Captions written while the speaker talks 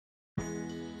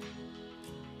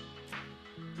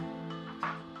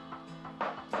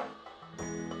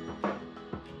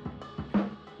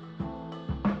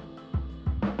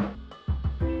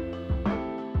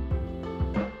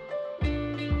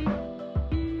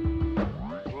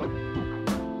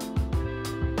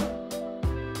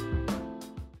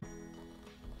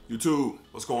YouTube,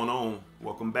 what's going on?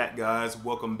 Welcome back, guys.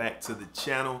 Welcome back to the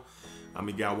channel. I'm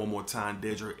your guy one more time,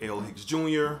 Dedrick L. Hicks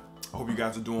Jr. I hope you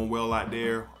guys are doing well out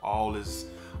there. All is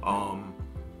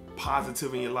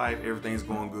positive in your life. Everything's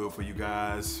going good for you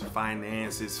guys.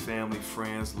 Finances, family,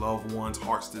 friends, loved ones,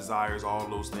 heart's desires, all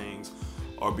those things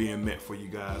are being met for you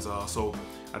guys. So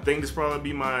I think this probably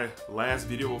be my last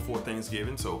video before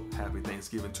Thanksgiving. So happy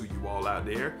Thanksgiving to you all out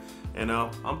there. And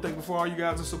I'm thankful for all you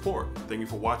guys' support. Thank you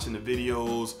for watching the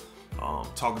videos,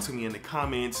 talking to me in the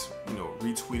comments, you know,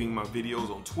 retweeting my videos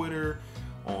on Twitter,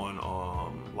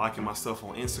 on liking my stuff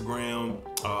on Instagram.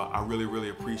 I really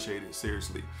appreciate it,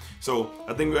 seriously. So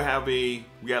I think we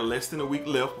got less than a week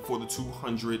left before the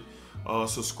 200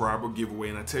 subscriber giveaway.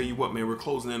 And I tell you what, man, we're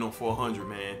closing in on 400,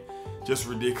 man. Just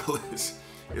ridiculous.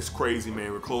 It's crazy,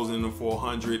 man. We're closing in on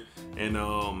 400, and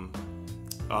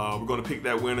we're gonna pick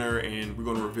that winner, and we're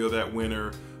gonna reveal that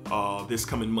winner this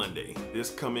coming Monday.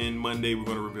 This coming Monday, we're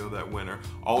gonna reveal that winner.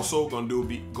 Also,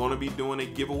 gonna be doing a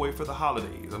giveaway for the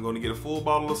holidays. I'm gonna get a full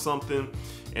bottle of something,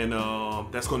 and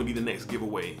that's gonna be the next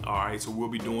giveaway. All right, so we'll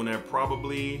be doing that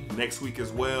probably next week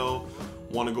as well.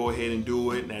 Want to go ahead and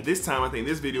do it now. This time, I think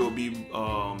this video will be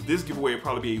this giveaway will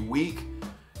probably be a week.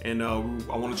 And I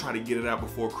want to try to get it out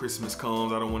before Christmas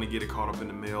comes. I don't want to get it caught up in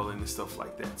the mail and stuff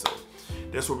like that. So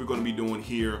that's what we're going to be doing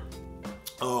here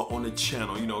on the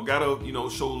channel. You know, gotta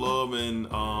show love and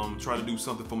try to do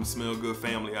something for my Smell Good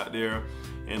family out there.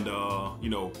 And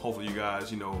you know, hopefully you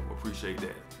guys appreciate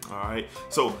that. All right.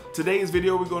 So today's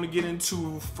video, we're going to get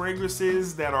into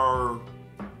fragrances that are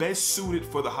best suited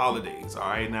for the holidays. All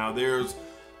right. Now there's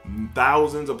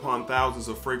thousands upon thousands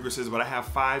of fragrances, but I have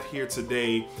 5 here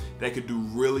today that could do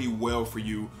really well for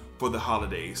you for the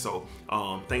holidays. So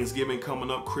Thanksgiving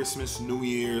coming up, Christmas, New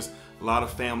Year's, a lot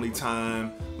of family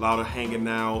time, a lot of hanging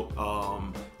out,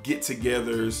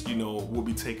 get-togethers, will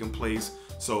be taking place.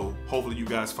 So hopefully you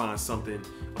guys find something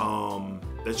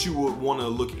that you would want to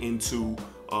look into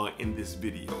in this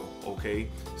video. Okay,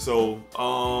 so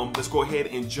let's go ahead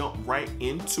and jump right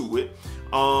into it.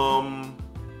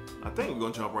 I think we're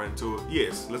gonna jump right into it.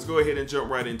 Yes, let's go ahead and jump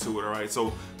right into it. All right,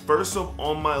 so first up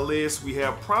on my list, we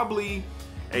have probably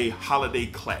a holiday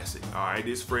classic. All right,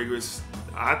 this fragrance,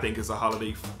 I think it's a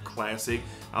holiday classic.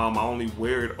 I only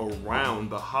wear it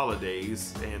around the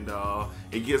holidays, and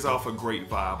it gives off a great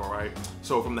vibe. All right,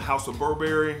 so from the House of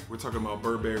Burberry, we're talking about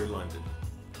Burberry London.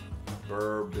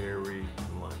 Burberry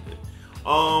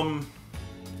London.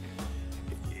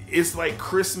 It's like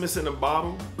Christmas in a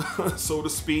bottle, so to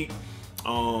speak.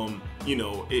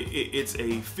 It's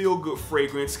a feel-good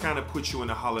fragrance, kind of puts you in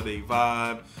a holiday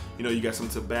vibe. You got some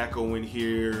tobacco in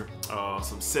here,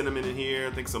 some cinnamon in here,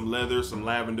 I think some leather, some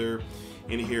lavender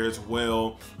in here as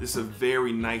well. This is a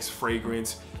very nice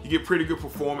fragrance. You get pretty good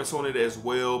performance on it as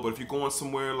well. But if you're going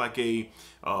somewhere like a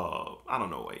I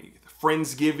don't know, a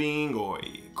Friendsgiving or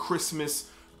a Christmas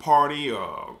party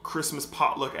or Christmas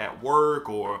potluck at work,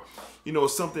 or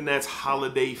something that's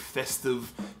holiday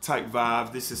festive type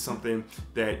vibe, this is something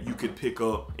that you could pick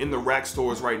up in the rack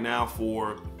stores right now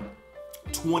for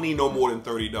 $20, no more than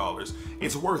 $30.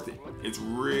 It's worth it. It's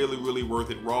really worth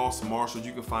it. Ross, Marshalls,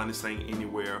 you can find this thing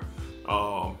anywhere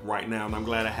right now, and I'm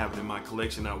glad I have it in my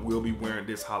collection. I will be wearing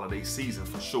this holiday season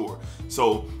for sure.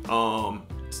 So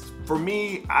for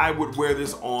me, I would wear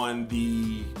this on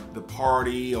the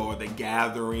party or the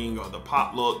gathering or the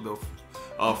potluck, the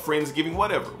Friendsgiving,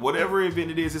 whatever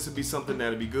event it is. This would be something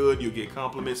that'd be good. You'll get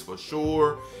compliments for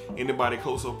sure. Anybody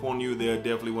close up on you, they'll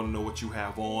definitely want to know what you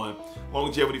have on.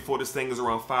 Longevity for this thing is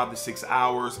around 5 to 6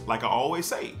 hours. Like I always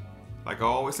say,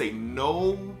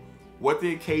 know what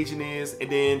the occasion is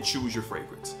and then choose your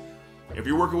fragrance. If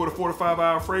you're working with a 4 to 5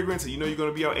 hour fragrance and you're going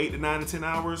to be out 8 to 9 to 10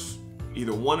 hours,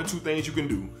 either 1 or 2 things you can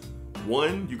do.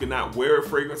 1, you cannot wear a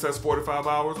fragrance that's 4 to 5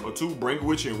 hours, or 2, bring it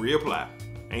with you and reapply.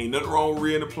 Ain't nothing wrong with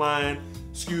reapplying.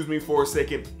 Excuse me for a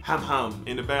second, ham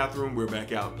in the bathroom, we're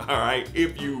back out. All right,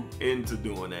 if you into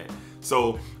doing that.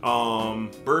 So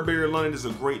Burberry London is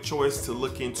a great choice to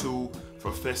look into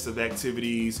for festive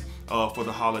activities, for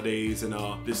the holidays, and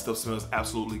this stuff smells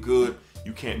absolutely good.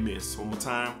 You can't miss. One more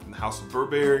time, from the House of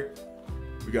Burberry,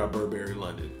 we got Burberry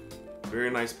London.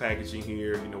 Very nice packaging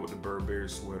here, with the Burberry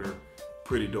sweater.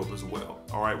 Pretty dope as well.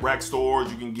 All right, rack stores,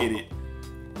 you can get it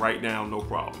right now, no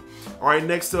problem. All right,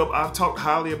 next up, I've talked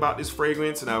highly about this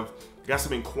fragrance, and I've got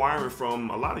some inquiry from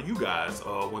a lot of you guys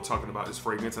when talking about this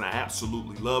fragrance, and I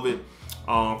absolutely love it.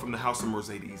 From the House of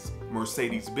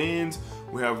Mercedes-Benz,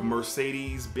 we have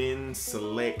Mercedes-Benz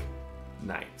Select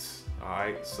Nights. All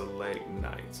right, Select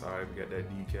Nights. All right, we got that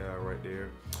decal right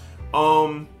there.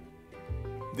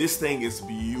 This thing is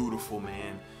beautiful,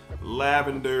 man.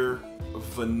 Lavender,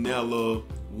 vanilla,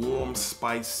 warm,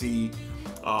 spicy.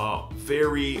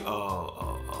 Very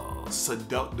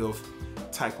seductive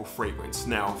type of fragrance.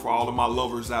 Now, for all of my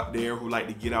lovers out there who like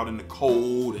to get out in the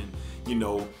cold and, you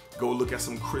know, go look at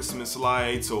some Christmas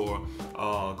lights or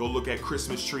go look at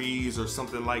Christmas trees or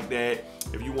something like that.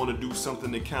 If you want to do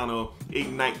something to kind of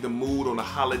ignite the mood on a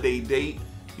holiday date,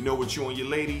 you know, with you and your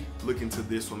lady, look into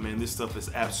this one, man. This stuff is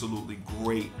absolutely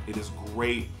great. It is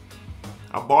great.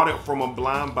 I bought it from a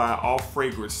blind buy off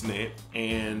FragranceNet,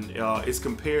 and it's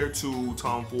compared to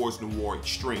Tom Ford's Noir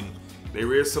Extreme.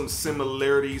 There is some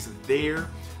similarities there.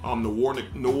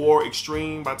 Noir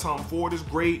Extreme by Tom Ford is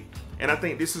great, and I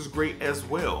think this is great as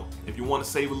well. If you want to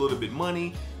save a little bit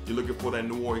money, you're looking for that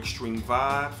Noir Extreme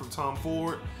vibe from Tom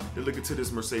Ford, you're looking to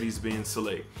this Mercedes-Benz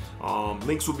Soleil.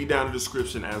 Links will be down in the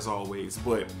description as always,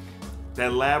 but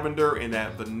that lavender and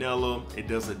that vanilla, it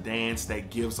does a dance that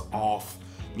gives off,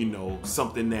 you know,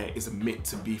 something that is meant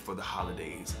to be for the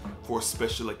holidays, for a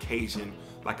special occasion,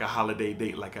 like a holiday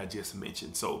date, like I just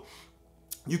mentioned. So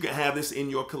you can have this in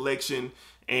your collection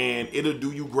and it'll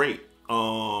do you great.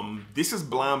 This is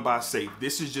blind buy safe.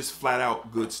 This is just flat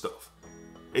out good stuff.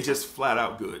 It's just flat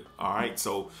out good. All right.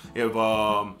 So if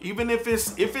even if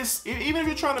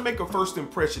you're trying to make a first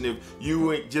impression, if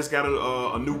you just got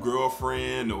a new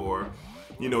girlfriend, or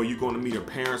you know, you're going to meet her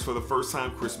parents for the first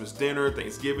time, Christmas dinner,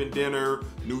 Thanksgiving dinner,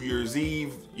 New Year's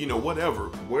Eve, you know,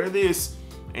 whatever, wear this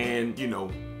and, you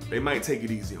know, they might take it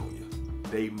easy on you.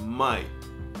 They might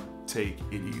take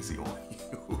it easy on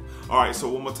you. All right, so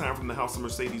one more time from the house of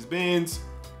Mercedes-Benz,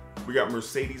 we got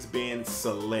Mercedes-Benz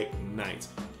Select Nights.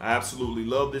 I absolutely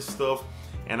love this stuff,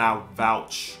 and I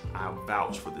vouch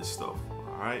for this stuff.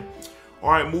 All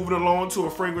right, moving along to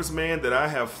a fragrance, man, that I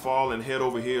have fallen head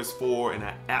over heels for, and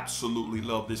I absolutely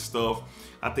love this stuff.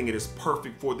 I think it is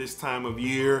perfect for this time of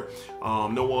year.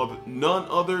 None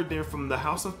other than from the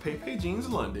house of Pepe Jeans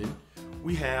London,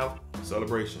 we have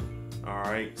Celebration. All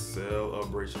right,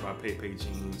 Celebration by Pepe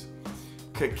Jeans.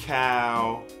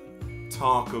 Cacao,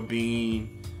 tonka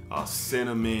bean,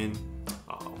 cinnamon,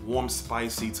 warm,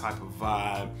 spicy type of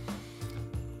vibe.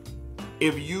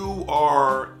 If you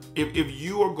are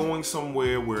going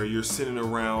somewhere where you're sitting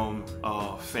around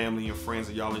family and friends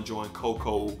and y'all enjoying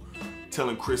cocoa,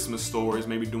 telling Christmas stories,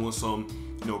 maybe doing some,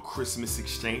 you know, Christmas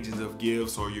exchanges of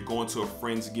gifts, or you're going to a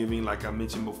Friendsgiving like I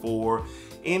mentioned before,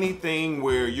 anything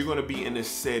where you're going to be in a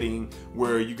setting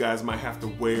where you guys might have to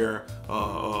wear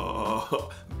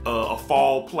a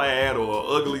fall plaid or an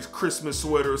ugly Christmas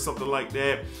sweater or something like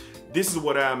that, this is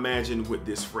what I imagine with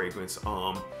this fragrance.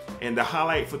 And the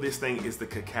highlight for this thing is the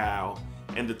cacao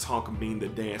and the tonka bean, the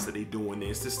dance that they do in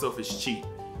this. This stuff is cheap.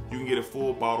 You can get a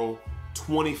full bottle,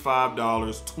 $25,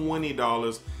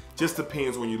 $20. Just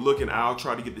depends when you're looking. I'll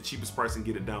try to get the cheapest price and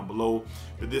get it down below.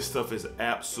 But this stuff is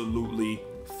absolutely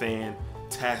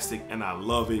fantastic, and I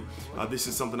love it. This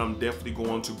is something I'm definitely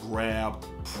going to grab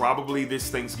probably this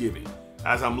Thanksgiving.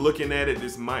 As I'm looking at it,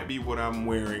 this might be what I'm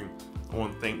wearing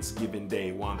on Thanksgiving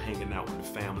Day while I'm hanging out with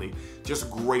the family. Just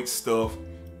great stuff.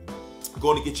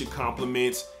 Going to get you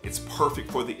compliments. It's perfect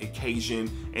for the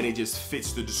occasion, and it just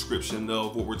fits the description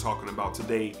of what we're talking about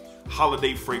today.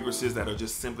 Holiday fragrances that are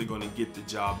just simply going to get the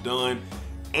job done,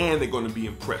 and they're going to be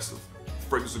impressive.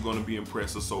 Fragrances are going to be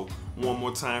impressive. So one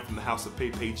more time from the house of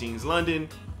Pepe Jeans London,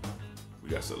 we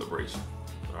got Celebration.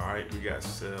 All right, we got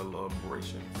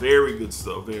Celebration. Very good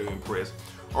stuff. Very impressed.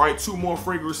 All right, two more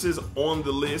fragrances on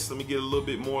the list. Let me get a little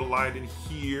bit more light in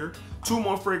here. Two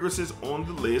more fragrances on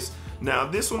the list. Now,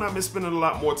 this one I've been spending a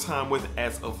lot more time with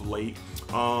as of late.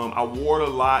 I wore it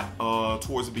a lot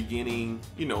towards the beginning,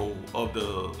 you know, of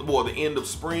the end of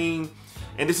spring.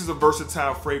 And this is a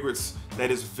versatile fragrance that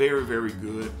is very, very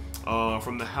good.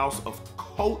 From the house of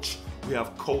Coach, we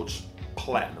have Coach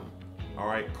Platinum. All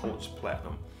right, Coach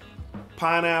Platinum.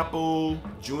 Pineapple,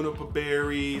 juniper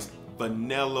berries,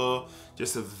 vanilla,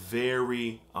 just a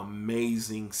very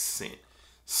amazing scent.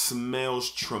 Smells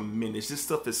tremendous. This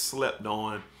stuff is slept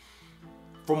on.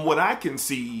 From what I can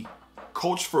see,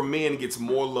 Coach for Men gets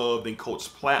more love than Coach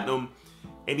Platinum.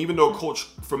 And even though Coach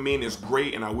for Men is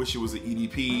great, and I wish it was an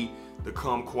EDP, the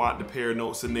Kumquat, the pear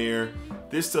notes in there,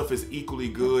 this stuff is equally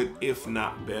good, if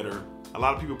not better. A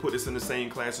lot of people put this in the same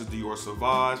class as Dior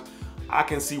Sauvage. I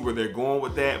can see where they're going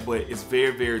with that, but it's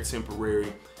very, very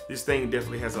temporary. This thing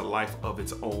definitely has a life of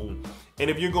its own. And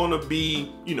if you're gonna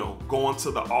be, you know, going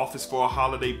to the office for a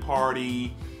holiday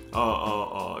party,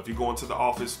 if you're going to the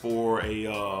office for a,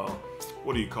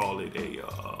 what do you call it, a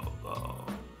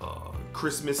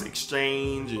Christmas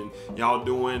exchange, and y'all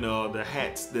doing the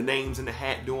hats, the names in the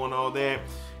hat, doing all that,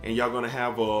 and y'all gonna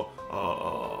have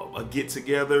a get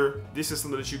together, this is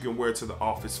something that you can wear to the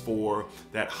office for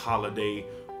that holiday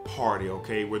party,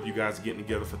 okay? Whether you guys are getting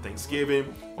together for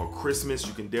Thanksgiving or Christmas,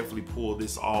 you can definitely pull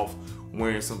this off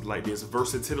wearing something like this.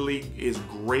 Versatility is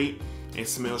great. It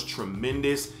smells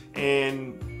tremendous,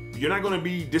 and you're not going to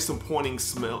be disappointing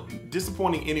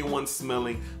anyone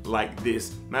smelling like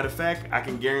this. Matter of fact, I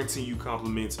can guarantee you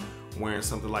compliments wearing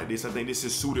something like this. I think this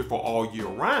is suited for all year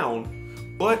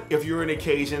round. But if you're an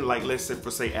occasion, like let's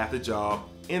say at the job,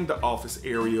 in the office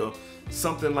area,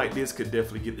 something like this could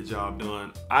definitely get the job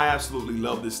done. I absolutely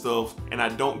love this stuff, and I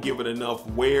don't give it enough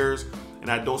wears, and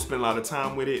I don't spend a lot of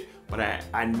time with it, but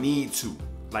I need to.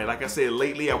 Like I said,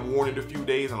 lately I've worn it a few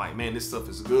days. I'm like, man, this stuff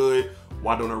is good.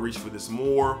 Why don't I reach for this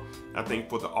more? I think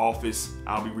for the office,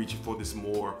 I'll be reaching for this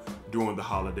more during the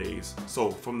holidays.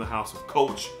 So from the house of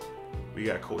Coach, we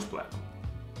got Coach Platinum.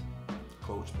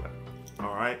 Coach Platinum.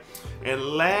 All right, and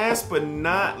last but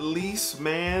not least,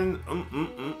 man,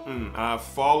 I've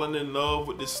fallen in love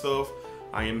with this stuff.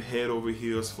 I am head over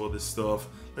heels for this stuff.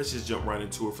 Let's just jump right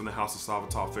into it. From the house of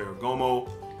Salvatore Ferragamo,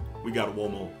 we got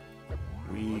Uomo.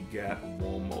 We got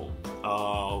Uomo.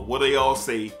 What do they all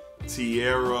say?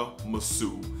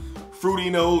 Tiramisu. Fruity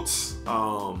notes,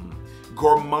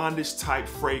 gourmandish type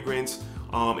fragrance.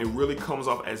 It really comes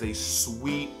off as a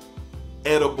sweet,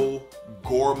 edible,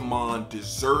 gourmand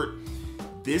dessert.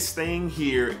 This thing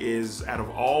here is, out of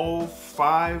all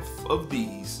 5 of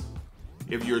these,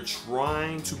 if you're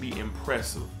trying to be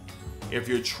impressive, if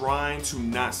you're trying to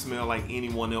not smell like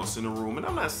anyone else in the room, and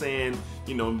I'm not saying,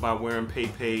 you know, by wearing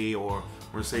Pepe or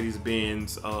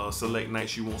Mercedes-Benz Select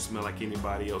Nights you won't smell like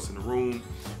anybody else in the room,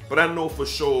 but I know for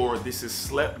sure this is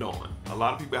slept on. A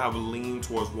lot of people have a lean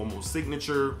towards Uomo's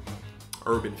signature,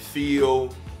 urban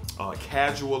feel,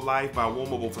 casual life by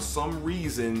Uomo, but for some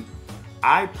reason,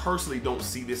 I personally don't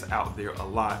see this out there a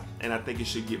lot, and I think it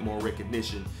should get more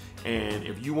recognition. And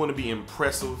if you want to be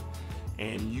impressive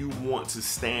and you want to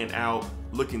stand out,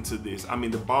 look into this. I mean,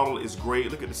 the bottle is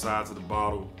great. Look at the sides of the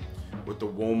bottle with the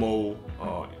Uomo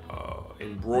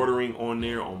embroidering on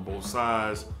there on both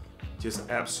sides. Just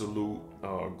absolute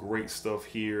great stuff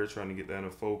here. Trying to get that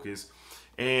in focus.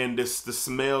 And the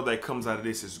smell that comes out of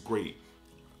this is great.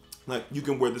 Like, you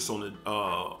can wear this on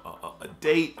a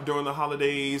date during the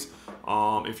holidays.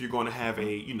 If you're going to have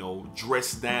a, you know,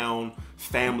 dressed down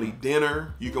family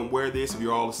dinner, you can wear this. If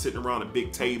you're all sitting around a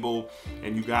big table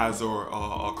and you guys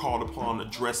are called upon to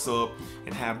dress up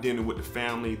and have dinner with the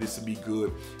family, this would be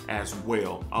good as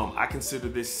well. I consider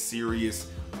this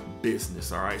serious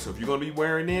business. All right, so if you're going to be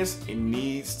wearing this, it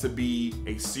needs to be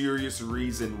a serious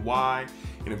reason why.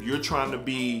 And if you're trying to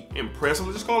be impressive,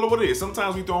 let's just call it what it is.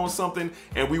 Sometimes we throw on something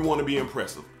and we want to be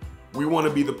impressive. We want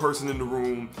to be the person in the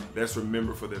room that's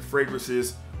remembered for their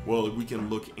fragrances. Well, we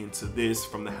can look into this.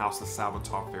 From the house of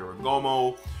Salvatore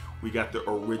Ferragamo, we got the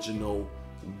original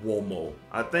Uomo.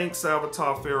 I think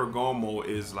Salvatore Ferragamo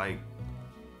is like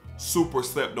super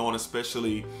slept on,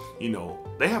 especially, you know,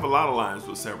 they have a lot of lines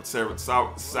with Salvatore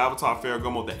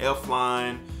Ferragamo, the F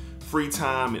line, Free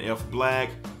Time, and F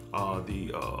Black,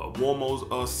 the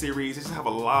Uomo series. They just have a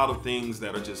lot of things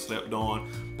that are just slept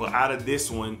on. But out of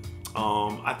this one,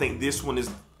 I think this one is,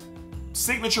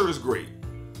 signature is great,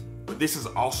 but this is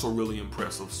also really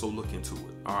impressive. So look into it.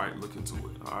 All right, look into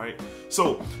it. All right.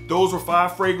 So those were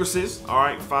 5 fragrances. All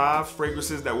right, 5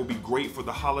 fragrances that will be great for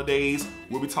the holidays.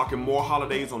 We'll be talking more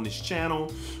holidays on this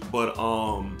channel, but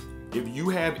if you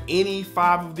have any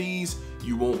 5 of these,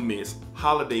 you won't miss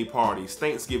holiday parties,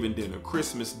 Thanksgiving dinner,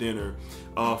 Christmas dinner,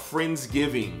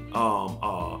 Friendsgiving,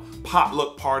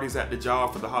 potluck parties at the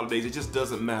job for the holidays. It just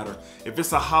doesn't matter. If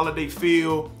it's a holiday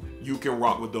feel, you can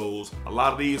rock with those. A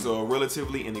lot of these are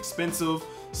relatively inexpensive,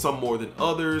 some more than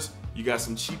others. You got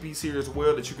some cheapies here as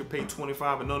well that you can pay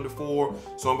 $25 and under for.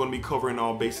 So I'm going to be covering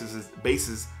all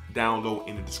bases down low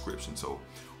in the description. So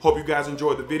hope you guys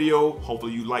enjoyed the video.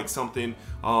 Hopefully you liked something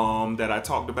that I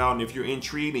talked about. And if you're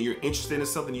intrigued and you're interested in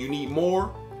something you need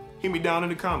more, hit me down in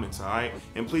the comments, all right?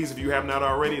 And please, if you have not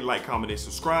already, like, comment, and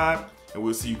subscribe. And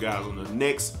we'll see you guys on the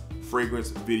next fragrance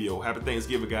video. Happy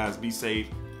Thanksgiving, guys. Be safe.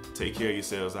 Take care of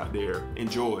yourselves out there.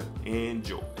 Enjoy.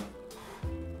 Enjoy.